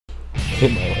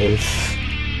hate my life.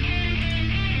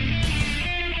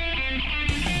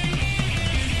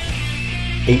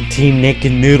 "18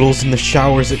 naked noodles in the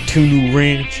showers at Tunu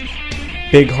Ranch.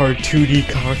 Big hard 2D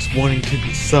cocks wanting to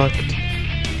be sucked.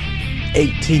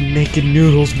 18 naked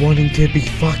noodles wanting to be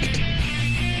fucked.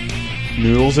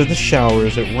 Noodles in the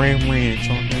showers at Ram Ranch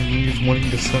on their knees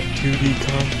wanting to suck 2D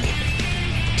cock.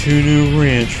 Tunu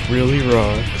Ranch really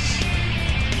rocks.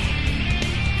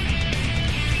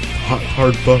 Hot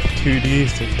hard buff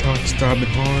 2Ds, their cocks throbbing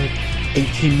hard.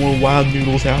 18 more wild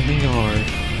noodles out in the yard.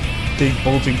 Big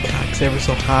bulging cocks ever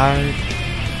so hard.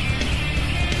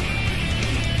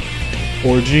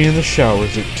 Orgy in the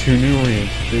showers at Tunu Ranch.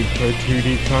 Big hard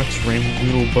 2D cocks ramming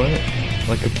noodle butt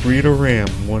like a breed of ram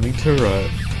wanting to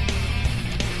rut.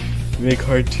 Big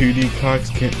hard 2D cocks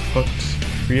getting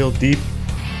fucked real deep.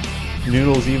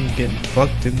 Noodles even getting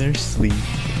fucked in their sleep.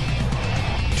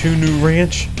 Tunu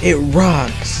Ranch, it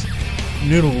rocks.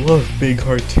 Noodle love big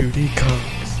hard 2D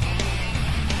cocks.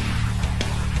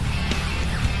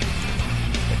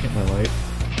 I hit my light.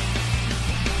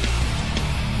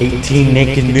 18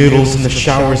 naked noodles in the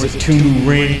showers at Tunu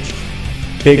Ranch.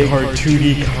 Big hard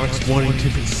 2D cocks wanting to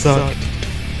be sucked.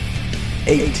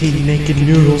 18 naked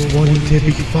noodles wanting to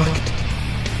be fucked.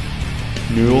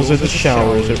 Noodles in the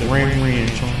showers at Ram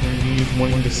Ranch on their knees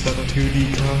wanting to suck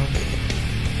 2D cock.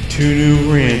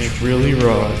 Tunu Ranch really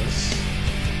rocks.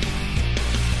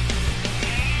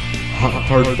 Hot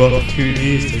hard buff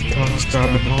 2Ds, their cocks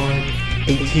throbbing hard.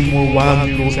 18 more wild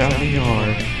noodles out in the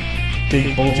yard.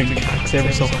 Big bulging cocks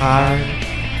ever so hard.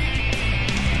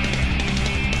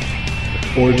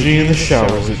 Orgy in the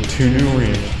showers at Tunu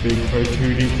Ranch. Big hard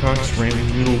 2D cocks ramming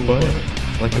noodle butt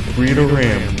like a breed of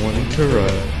ram wanting to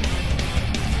rut.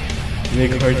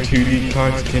 Big hard 2D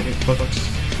cocks getting fucked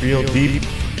real deep.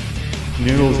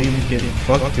 Noodles even getting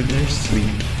fucked in their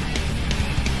sleep.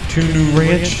 Tunu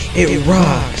Ranch, it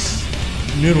rocks.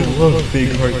 Noodle love big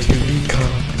hard 2D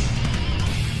cocks.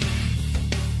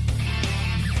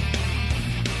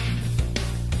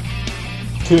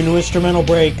 Tunu instrumental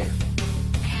break.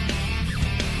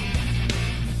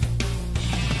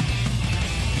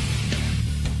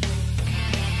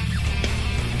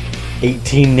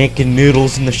 "18 naked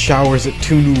noodles in the showers at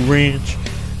Tunu Ranch.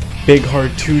 Big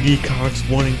hard 2D cocks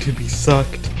wanting to be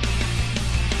sucked.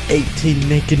 18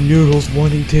 naked noodles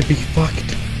wanting to be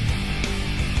fucked.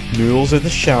 Noodles in the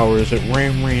showers at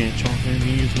Ram Ranch on their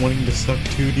knees wanting to suck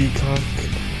 2D cock.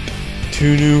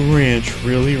 Tunu Ranch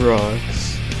really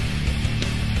rocks.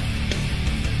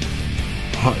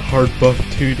 Hot hard buff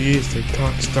 2Ds, their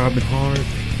cocks throbbing hard.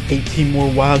 18 more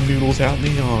wild noodles out in the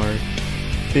yard.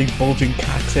 Big bulging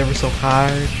cocks ever so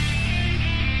hard.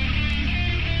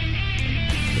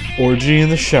 Orgy in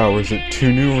the showers at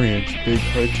Tunu Ranch. Big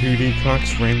hard 2D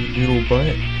cocks ramming noodle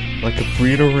butt like a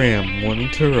breed of ram wanting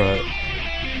to rut.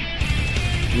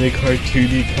 Big hard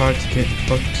 2D cocks getting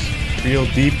fucked real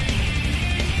deep.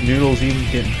 Noodles even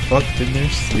getting fucked in their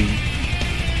sleep.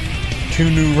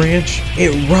 Tunu Ranch,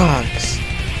 it rocks.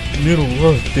 Noodle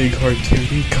love big hard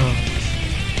 2D cocks.